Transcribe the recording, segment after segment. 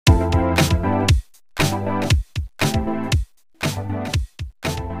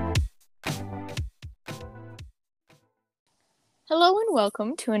Hello and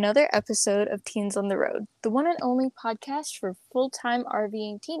welcome to another episode of Teens on the Road, the one and only podcast for full-time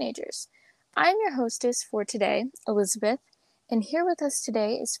RVing teenagers. I'm your hostess for today, Elizabeth, and here with us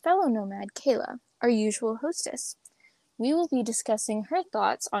today is fellow nomad Kayla, our usual hostess. We will be discussing her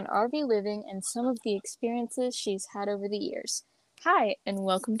thoughts on RV living and some of the experiences she's had over the years. Hi, and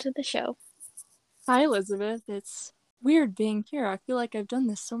welcome to the show. Hi, Elizabeth. It's weird being here. I feel like I've done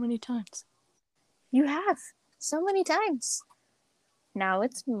this so many times. You have, so many times. Now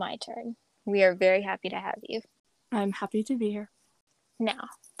it's my turn. We are very happy to have you. I'm happy to be here. Now,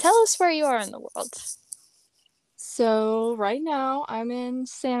 tell us where you are in the world. So, right now, I'm in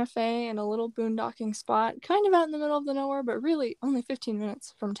Santa Fe in a little boondocking spot, kind of out in the middle of the nowhere, but really only 15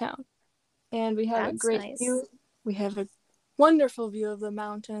 minutes from town. And we have a great view. We have a wonderful view of the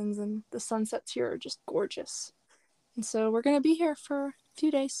mountains, and the sunsets here are just gorgeous. And so, we're going to be here for a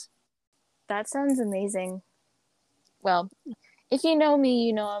few days. That sounds amazing. Well, if you know me,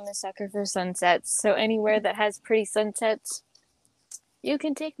 you know I'm a sucker for sunsets, so anywhere that has pretty sunsets, you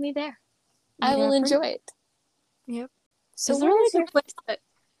can take me there. I will enjoy it. Yep. So is there like a place that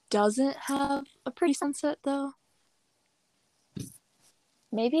doesn't have a pretty sunset, though?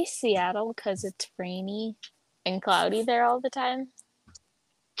 Maybe Seattle, because it's rainy and cloudy there all the time.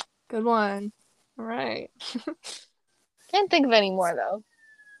 Good one. All right. Can't think of any more, though.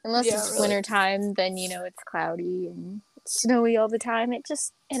 Unless it's really. wintertime, then you know it's cloudy and snowy all the time.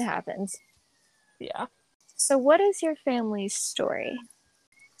 It happens. Yeah. So what is your family's story?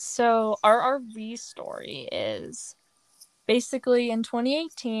 So our RV story is basically in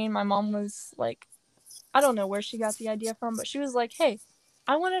 2018, my mom was like, I don't know where she got the idea from, but she was like, hey,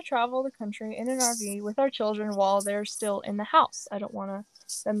 I want to travel the country in an RV with our children while they're still in the house. I don't want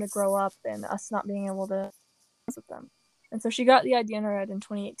them to grow up and us not being able to visit them. And so she got the idea in her head in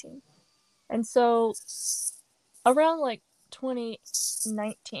 2018. And so around like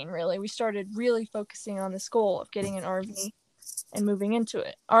 2019, really, we started really focusing on this goal of getting an RV and moving into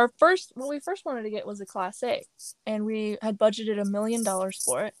it. What we first wanted to get was a Class A, and we had budgeted $1 million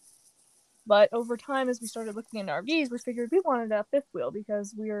for it. But over time, as we started looking into RVs, we figured we wanted a fifth wheel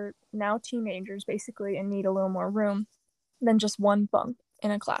because we're now teenagers, basically, and need a little more room than just one bunk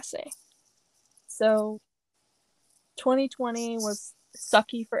in a Class A. So 2020 was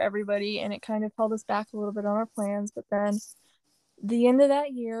sucky for everybody, and it kind of held us back a little bit on our plans. But then the end of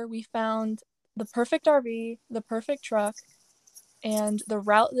that year, we found the perfect RV, the perfect truck, and the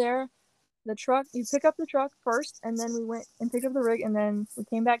route there, the truck, you pick up the truck first, and then we went and picked up the rig, and then we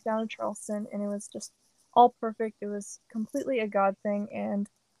came back down to Charleston, and it was just all perfect. It was completely a God thing. And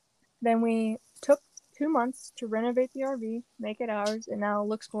then we took 2 months to renovate the RV, make it ours, and now it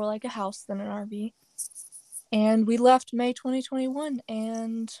looks more like a house than an RV. And we left May 2021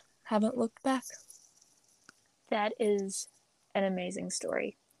 and haven't looked back. That is an amazing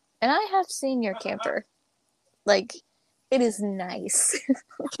story. And I have seen your camper. Like, it is nice.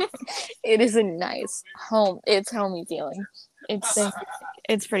 It is a nice home. It's homey feeling.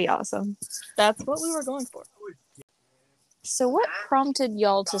 It's pretty awesome. That's what we were going for. So what prompted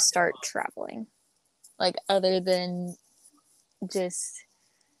y'all to start traveling? Like, other than just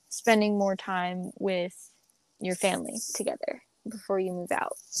spending more time with your family together before you move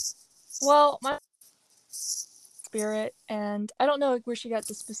out? Well, my spirit, and I don't know where she got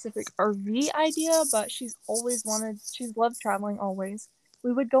the specific RV idea, but she's loved traveling always.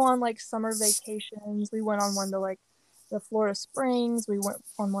 We would go on like summer vacations. We went on one to like the Florida Springs. We went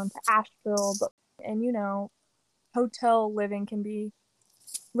on one to Asheville, and you know, hotel living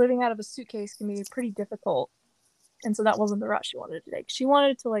out of a suitcase can be pretty difficult. And so that wasn't the route she wanted to take. She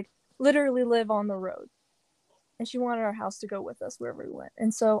wanted to like literally live on the road. And she wanted our house to go with us wherever we went.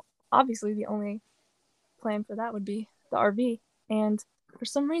 And so obviously the only plan for that would be the RV. And for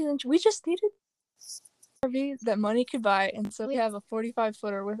some reason, we just needed an RV that money could buy. And so we have a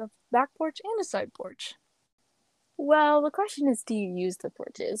 45-footer with a back porch and a side porch. Well, the question is, do you use the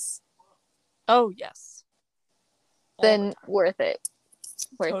porches? Oh, yes. Then worth it.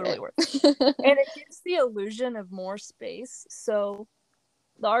 Totally worth it. And it gives the illusion of more space. So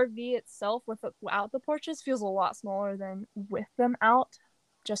the RV itself without the porches feels a lot smaller than with them out,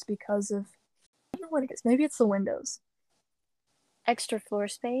 just because of, I don't know what it is. Maybe it's the windows. Extra floor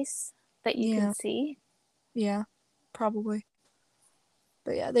space that you can see. Yeah, probably.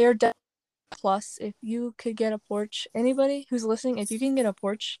 But yeah, they are definitely plus. If you could get a porch, anybody who's listening, if you can get a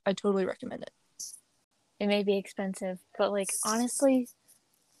porch, I totally recommend it. It may be expensive, but like honestly,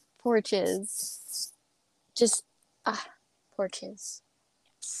 porches, just porches.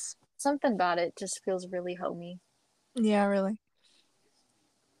 Something about it just feels really homey. Yeah, really.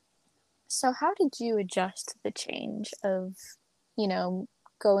 So how did you adjust to the change of you know,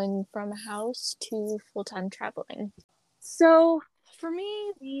 going from a house to full-time traveling? So for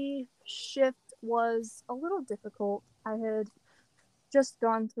me, the shift was a little difficult. I had just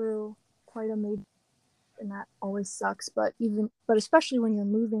gone through quite a major, and that always sucks. But especially when you're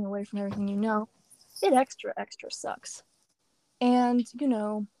moving away from everything you know, it extra sucks. And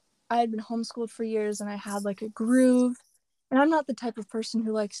I had been homeschooled for years, and I had like a groove. And I'm not the type of person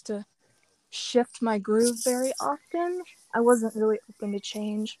who likes to shift my groove very often. I wasn't really open to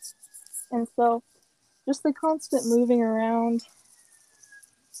change, and so just the constant moving around,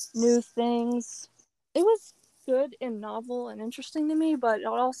 new things. It was good and novel and interesting to me, but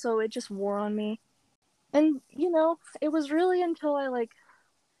also it just wore on me. And it was really until I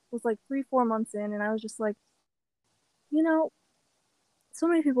was like 3 4 months in, and I was just like, you know, so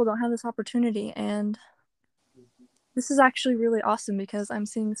many people don't have this opportunity, and this is actually really awesome because I'm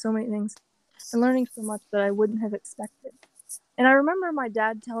seeing so many things and learning so much that I wouldn't have expected. And I remember my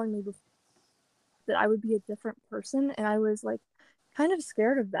dad telling me before that I would be a different person, and I was like kind of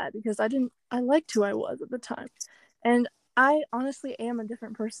scared of that because I liked who I was at the time. And I honestly am a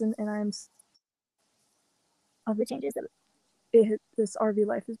different person, and I'm of the changes that this RV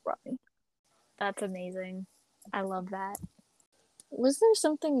life has brought me. That's amazing. I love that. Was there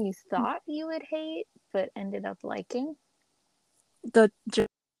something you thought you would hate but ended up liking? The just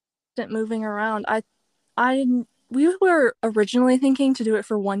moving around. I we were originally thinking to do it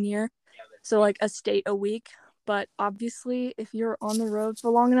for 1 year, so like a state a week. But obviously, if you're on the road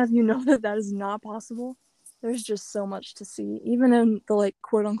for long enough, you know that is not possible. There's just so much to see. Even in the like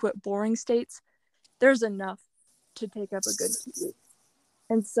quote unquote boring states, there's enough to take up a good 2 weeks.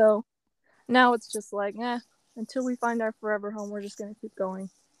 And so now it's just like, until we find our forever home, we're just gonna keep going.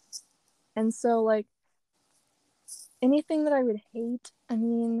 And so like anything that I would hate, I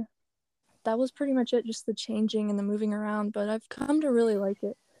mean, that was pretty much it, just the changing and the moving around. But I've come to really like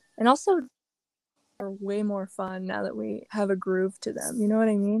it. And also are way more fun now that we have a groove to them. You know what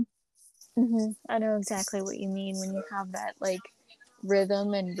I mean? I know exactly what you mean when you have that like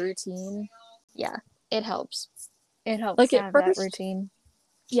rhythm and routine. Yeah, it helps. It helps Like to at have that first, routine.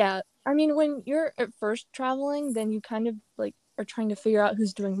 yeah. I mean, when you're at first traveling, then you kind of like are trying to figure out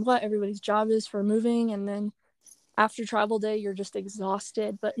who's doing what, everybody's job is for moving, and then after travel day, you're just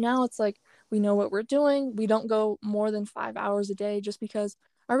exhausted. But now it's like we know what we're doing. We don't go more than 5 hours a day just because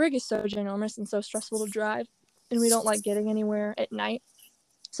our rig is so ginormous and so stressful to drive, and we don't like getting anywhere at night.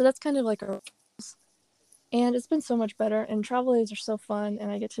 So that's kind of like our, and it's been so much better. And travel days are so fun, and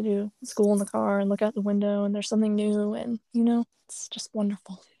I get to do school in the car and look out the window, and there's something new, and it's just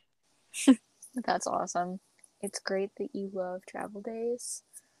wonderful. That's awesome. It's great that you love travel days.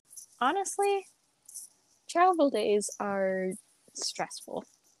 Honestly, travel days are stressful.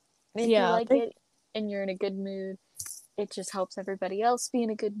 If you Yeah, like it and you're in a good mood, it just helps everybody else be in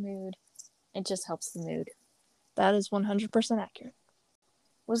a good mood. It just helps the mood. that is 100% accurate.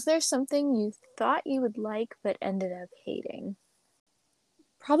 Was there something you thought you would like but ended up hating?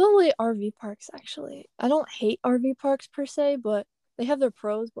 Probably RV parks, actually. I don't hate RV parks per se, but they have their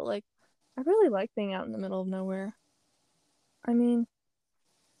pros. But like, I really like being out in the middle of nowhere. I mean,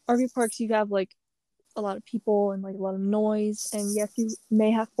 RV parks, you have like a lot of people and like a lot of noise, and yes, you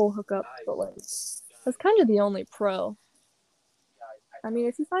may have full hookups, but like that's kind of the only pro. I mean,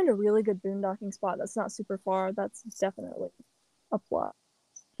 if you find a really good boondocking spot that's not super far, that's definitely a plus.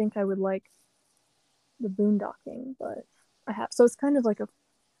 I think I would like the boondocking, but I have, so it's kind of like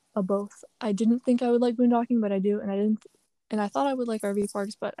a both. I didn't think I would like boondocking, but I do, and I didn't, and I thought I would like RV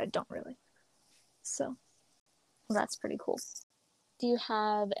parks, but I don't really. So, Well, that's pretty cool. Do you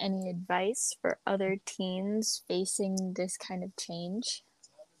have any advice for other teens facing this kind of change?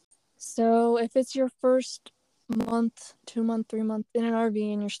 so if it's your first month, 2 month, 3 month in an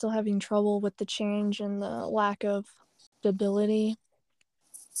RV, and you're still having trouble with the change and the lack of stability,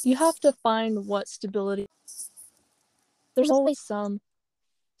 you have to find what stability. There's always some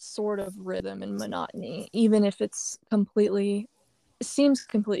sort of rhythm and monotony, even if it seems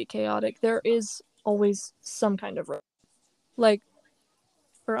completely chaotic. There is always some kind of rhythm. Like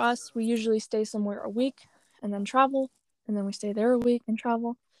for us, we usually stay somewhere a week and then travel, and then we stay there a week and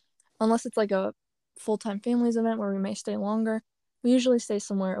travel. Unless it's like a full-time families event where we may stay longer, we usually stay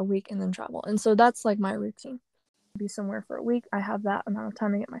somewhere a week and then travel. And so that's like my routine. Be somewhere for a week. I have that amount of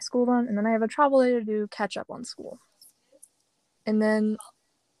time to get my school done, and then I have a travel day to do catch up on school. And then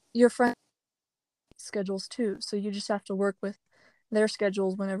your friends schedules too, so you just have to work with their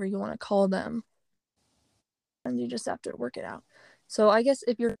schedules whenever you want to call them, and you just have to work it out. So I guess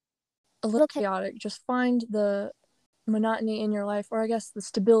if you're a little chaotic, just find the monotony in your life, or I guess the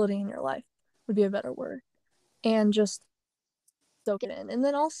stability in your life would be a better word, and just soak it in. And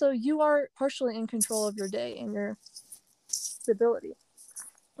then also, you are partially in control of your day and your stability.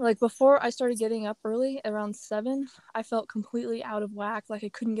 Like before I started getting up early around 7, I felt completely out of whack, like I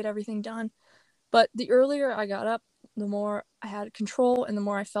couldn't get everything done. But the earlier I got up, the more I had control and the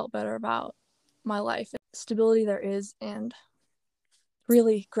more I felt better about my life and stability there is, and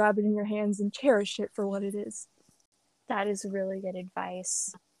really grab it in your hands and cherish it for what it is. That is really good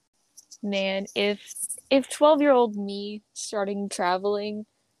advice. Man, if 12-year-old me starting traveling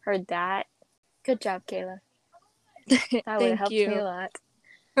heard that, good job, Kayla. That would have Thank helped me you. a lot.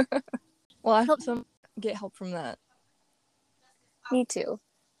 Well, I hope some get help from that. Me too.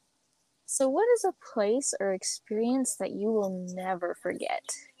 So, what is a place or experience that you will never forget?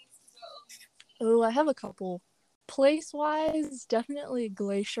 Oh, I have a couple. Place wise, definitely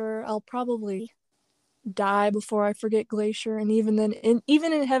Glacier. I'll probably die before I forget Glacier, and even then,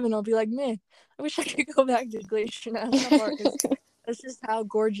 even in heaven, I'll be like, man, I wish I could go back to Glacier National Park because that's just how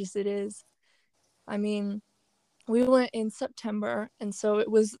gorgeous it is. I mean, we went in September, and so it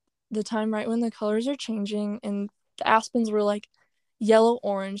was the time right when the colors are changing, and the aspens were like yellow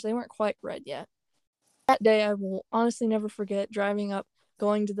orange. They weren't quite red yet. That day, I will honestly never forget driving up,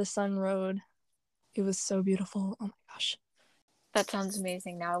 going to the Sun Road. It was so beautiful. Oh my gosh. That sounds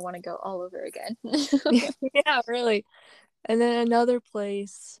amazing. Now I want to go all over again. Yeah, really. And then another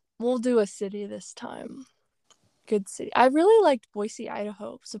place. We'll do a city this time. Good city. I really liked Boise,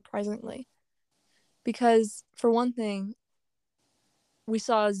 Idaho, surprisingly. Because, for one thing, we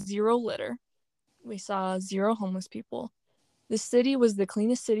saw zero litter. We saw zero homeless people. The city was the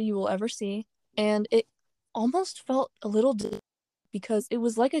cleanest city you will ever see. And it almost felt a little because it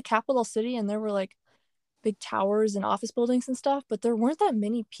was like a capital city and there were like big towers and office buildings and stuff, but there weren't that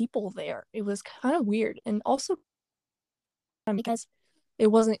many people there. It was kind of weird. And also because it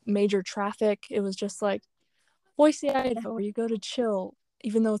wasn't major traffic, it was just like Boise, Idaho, where you go to chill,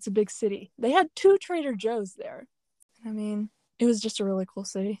 even though it's a big city. They had 2 Trader Joe's there. I mean, it was just a really cool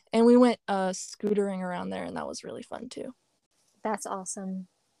city. And we went scootering around there, and that was really fun too. That's awesome.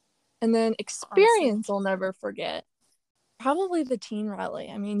 And then Honestly. experience I'll never forget. Probably the teen rally.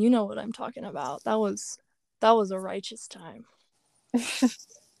 I mean, you know what I'm talking about. That was a righteous time.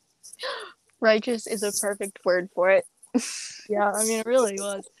 Righteous is a perfect word for it. Yeah, I mean it really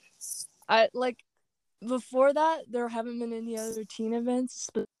was. I like before that there haven't been any other teen events,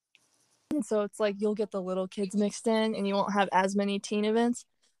 so it's like you'll get the little kids mixed in and you won't have as many teen events.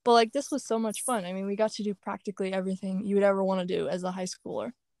 But like this was so much fun. I mean, we got to do practically everything you would ever want to do as a high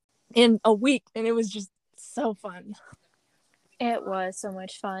schooler in a week, and it was just so fun. It was so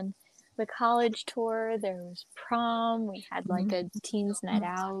much fun. The college tour, there was prom, we had like a teens night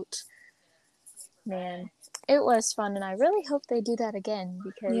out. Man, it was fun, and I really hope they do that again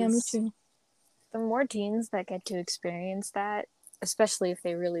Yeah, me because too. the more teens that get to experience that, especially if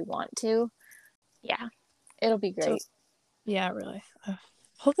they really want to, yeah, it'll be So great. yeah, really.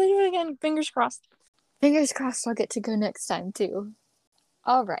 Hope they do it again. Fingers crossed. Fingers crossed I'll get to go next time too.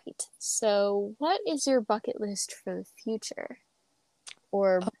 All right, so what is your bucket list for the future?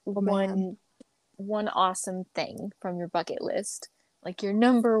 Or Oh man. one awesome thing from your bucket list, like your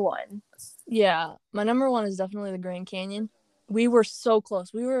number one. Yeah, my number one is definitely the Grand Canyon. We were so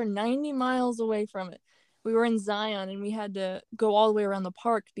close. We were 90 miles away from it. We were in Zion and we had to go all the way around the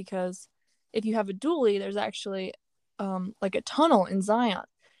park because if you have a dually, there's actually like a tunnel in Zion.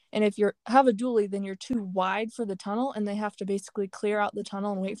 And if you have a dually, then you're too wide for the tunnel and they have to basically clear out the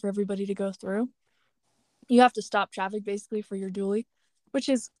tunnel and wait for everybody to go through. You have to stop traffic basically for your dually, which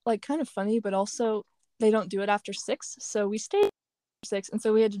is like kind of funny, but also they don't do it after 6. So we stayed 6, and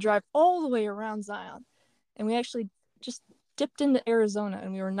so we had to drive all the way around Zion, and we actually just dipped into Arizona,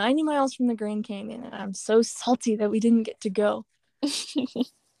 and we were 90 miles from the Grand Canyon, and I'm so salty that we didn't get to go.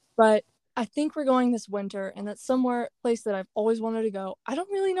 But I think we're going this winter, and that's somewhere place that I've always wanted to go. I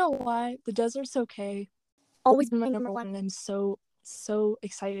don't really know why. The desert's okay. Always been my number one, and I'm so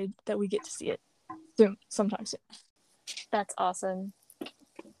excited that we get to see it soon, sometime soon. That's awesome.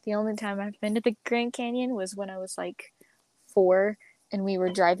 The only time I've been to the Grand Canyon was when I was like 4 and we were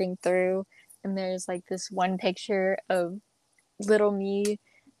driving through, and there's like this one picture of little me,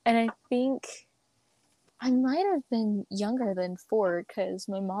 and I think I might have been younger than 4 because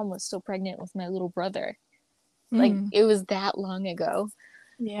my mom was still pregnant with my little brother. Like it was that long ago.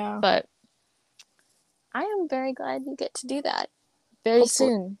 Yeah, But I am very glad you get to do that very hopefully,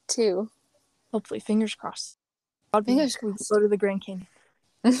 soon too. fingers crossed. God willing, Fingers we will crossed. go to the Grand Canyon.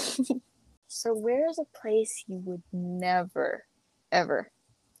 So where is a place you would never ever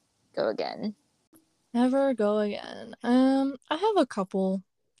go again? Never go again. I have a couple.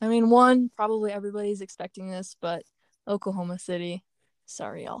 I mean, one, probably everybody's expecting this, but Oklahoma City.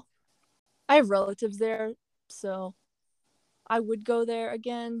 Sorry, y'all. I have relatives there, so I would go there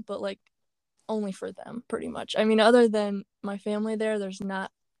again, but like only for them, pretty much. I mean, other than my family there, there's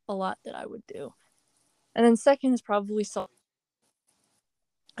not a lot that I would do. And then second is probably Salt.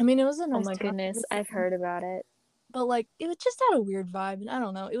 I mean, it was a Oh nice my time, goodness, I've heard about it. but like it was just had a weird vibe, and I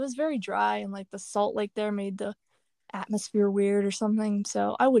don't know. It was very dry, and like the salt lake there made the atmosphere weird or something.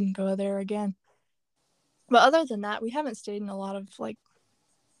 So I wouldn't go there again. But other than that, we haven't stayed in a lot of like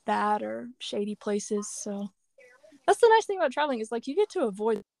bad or shady places. So that's the nice thing about traveling is like you get to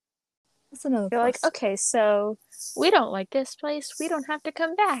avoid. That's another You're like, plus. okay, so we don't like this place. We don't have to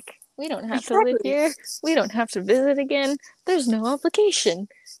come back. We don't have to live Exactly. here. We don't have to visit again. There's no obligation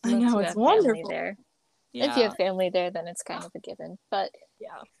I unless know you it's have family wonderful. there. If you Yeah. have family there, then it's kind of a given, but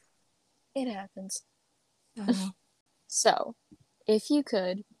Yeah. it happens. I know. So, if you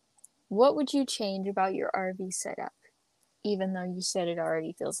could, what would you change about your RV setup? Even though you said it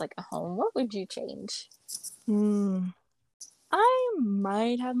already feels like a home, what would you change? Hmm. I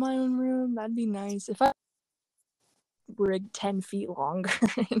might have my own room. That'd be nice if I rigged 10 feet longer.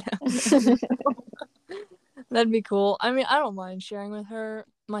 You know? That'd be cool. I mean, I don't mind sharing with her,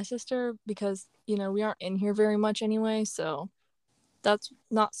 my sister, because we aren't in here very much anyway, so that's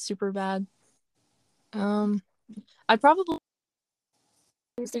not super bad. Um, I'd probably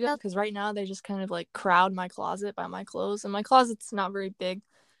because right now they just kind of like crowd my closet by my clothes, and my closet's not very big,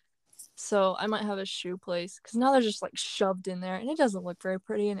 so I might have a shoe place because now they're just like shoved in there, and it doesn't look very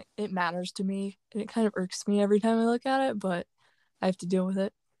pretty, and it matters to me, and it kind of irks me every time I look at it, but I have to deal with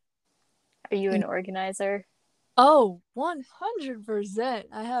it. Are you And an organizer? oh, 100%.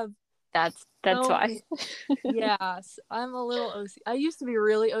 I have That's so why. many. Yes, I'm a little OCD. I used to be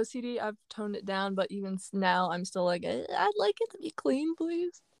really OCD. I've toned it down, but even now, I'm still like, I'd like it to be clean,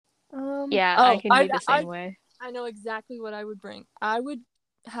 please. Yeah, I Oh, can be the same way. I know exactly what I would bring. I would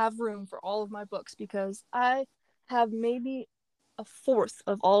have room for all of my books because I have maybe a fourth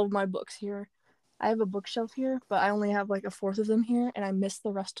of all of my books here. I have a bookshelf here, but I only have like a fourth of them here, and I miss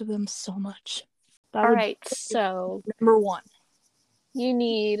the rest of them so much. That All would right, be so number one. you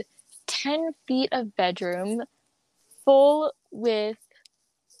need 10 feet of bedroom full with,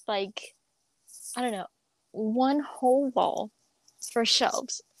 like, I don't know, one whole wall for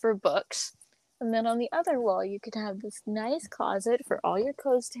shelves for books. And then on the other wall, you could have this nice closet for all your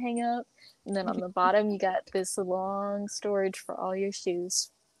clothes to hang up. And then on the bottom, you got this long storage for all your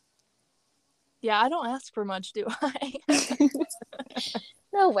shoes. Yeah, I don't ask for much, do I?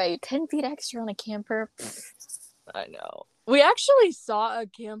 No way, 10 feet extra on a camper. I know. We actually saw a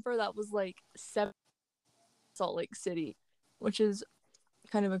camper that was like 7 Salt Lake City, which is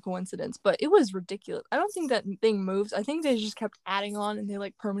kind of a coincidence, but it was ridiculous. I don't think that thing moves. I think they just kept adding on and they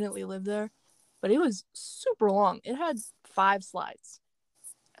like permanently live there. But it was super long. It had 5 slides.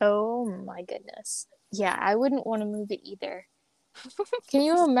 Oh my goodness. Yeah, I wouldn't want to move it either. Can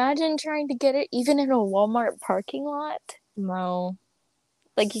you imagine trying to get it even in a Walmart parking lot? No,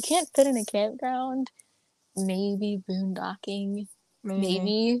 Like, you can't fit in a campground. Maybe boondocking. maybe.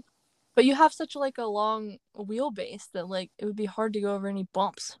 Maybe. But you have such like a long wheelbase that like it would be hard to go over any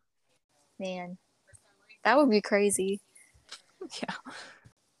bumps. Man, that would be crazy. Yeah.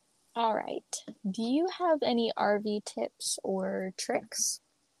 All right. Do you have any RV tips or tricks?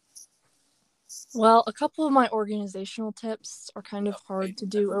 Well, a couple of my organizational tips are kind of hard to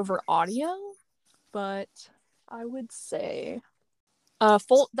do over audio, but I would say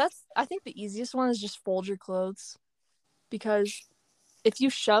fold that's I think the easiest one is just fold your clothes because if you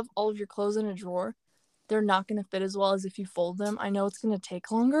shove all of your clothes in a drawer, they're not going to fit as well as if you fold them. I know it's going to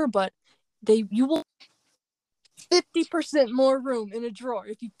take longer, but you will 50% more room in a drawer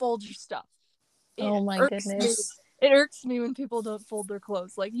if you fold your stuff. It Oh my irks me. goodness. It irks me when people don't fold their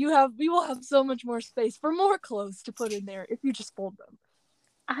clothes. Like we will have so much more space for more clothes to put in there if you just fold them.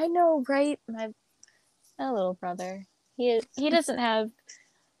 I know, right? My little brother. He doesn't have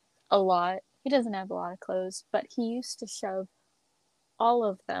a lot. He doesn't have a lot of clothes, but he used to shove all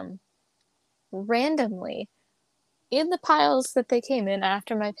of them randomly in the piles that they came in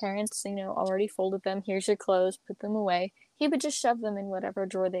after my parents, already folded them. Here's your clothes, put them away. He would just shove them in whatever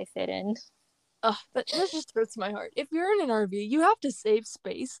drawer they fit in. Ugh, that just hurts my heart. If you're in an RV, you have to save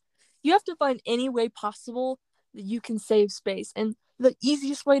space. You have to find any way possible that you can save space. And the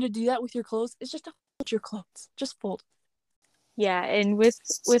easiest way to do that with your clothes is just to fold your clothes. Just fold. Yeah, and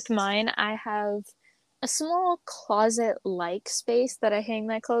with mine, I have a small closet-like space that I hang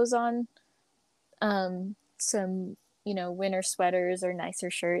my clothes on. Some, winter sweaters or nicer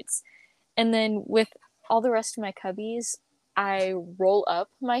shirts. And then with all the rest of my cubbies, I roll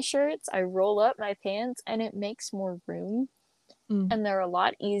up my shirts, I roll up my pants, and it makes more room. And they're a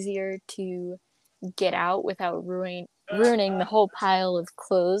lot easier to get out without ruining the whole pile of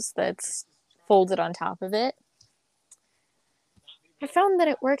clothes that's folded on top of it. I found that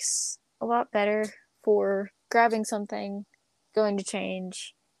it works a lot better for grabbing something, going to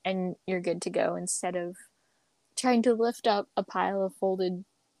change, and you're good to go instead of trying to lift up a pile of folded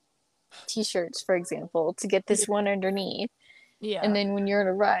t-shirts, for example, to get this one underneath. Yeah. And then when you're in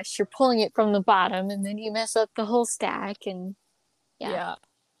a rush, you're pulling it from the bottom and then you mess up the whole stack. And yeah.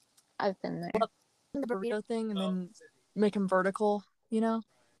 I've been there. The burrito thing and then make them vertical, you know?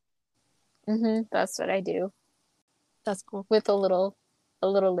 That's what I do. That's cool. With a little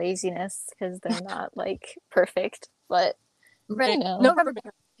laziness because they're not like perfect, but right. You know. No rubber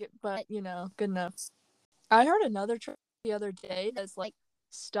band, but you know, good enough. I heard another trick the other day that's like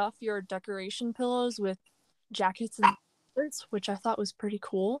stuff your decoration pillows with jackets and shirts, which I thought was pretty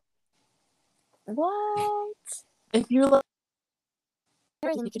cool. What? If you like,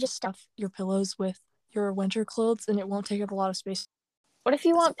 you could just stuff your pillows with your winter clothes and it won't take up a lot of space. What if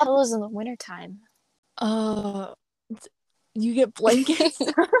you want pillows in the wintertime? You get blankets.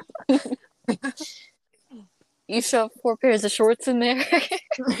 You shove 4 pairs of shorts in there.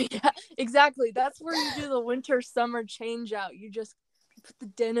 Yeah, exactly. That's where you do the winter summer change out. You just put the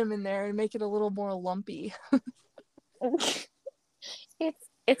denim in there and make it a little more lumpy.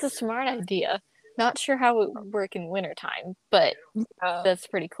 It's a smart idea. Not sure how it would work in wintertime, but that's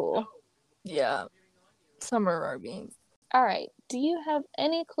pretty cool. Yeah. Summer RVing. All right. Do you have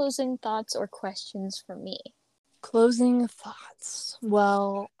any closing thoughts or questions for me? Closing thoughts.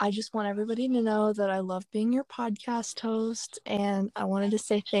 Well, I just want everybody to know that I love being your podcast host, and I wanted to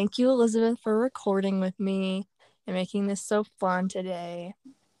say thank you, Elizabeth, for recording with me and making this so fun today.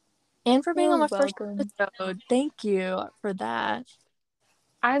 And for being on my first episode. Thank you for that.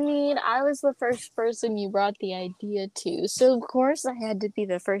 I mean, I was the first person you brought the idea to, so of course I had to be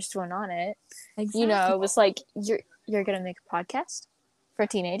the first one on it. Exactly. You know, it was like, you're gonna make a podcast for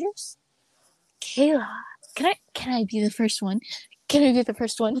teenagers? Kayla, can I be the first one? Can I be the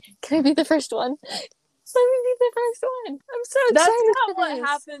first one? Can I be the first one? Let me be the first one. I'm so excited. That's not what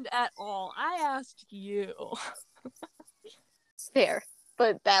happened at all. I asked you. Fair,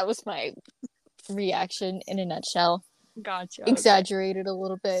 but that was my reaction in a nutshell. Gotcha. Exaggerated a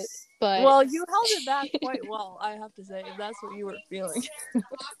little bit, but well, you held it back quite well, I have to say, if that's what you were feeling.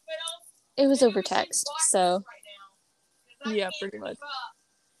 It was over text, so yeah, pretty much.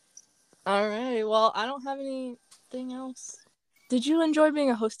 All right. Well, I don't have anything else. Did you enjoy being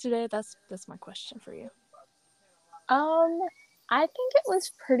a host today? That's my question for you. I think it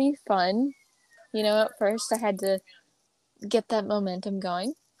was pretty fun. You know, at first I had to get that momentum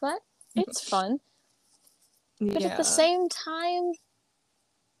going, but it's fun. But at the same time,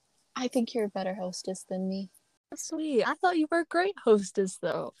 I think you're a better hostess than me. Sweet. I thought you were a great hostess,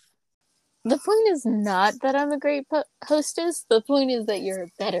 though. The point is not that I'm a great hostess. The point is that you're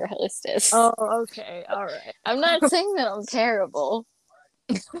a better hostess. Oh, okay. All right. I'm not saying that I'm terrible.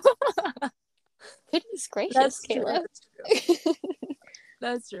 Goodness gracious, That's Kayla. True.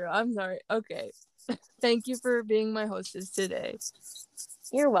 That's true. I'm sorry. Okay. Thank you for being my hostess today.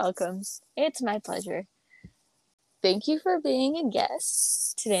 You're welcome. It's my pleasure. Thank you for being a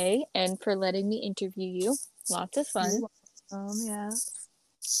guest today and for letting me interview you. Lots of fun. Yeah.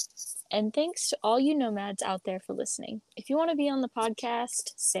 And thanks to all you nomads out there for listening. If you want to be on the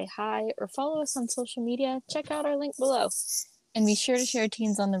podcast, say hi, or follow us on social media, check out our link below. And be sure to share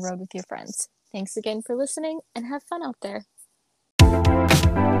Teens on the Road with your friends. Thanks again for listening, and have fun out there.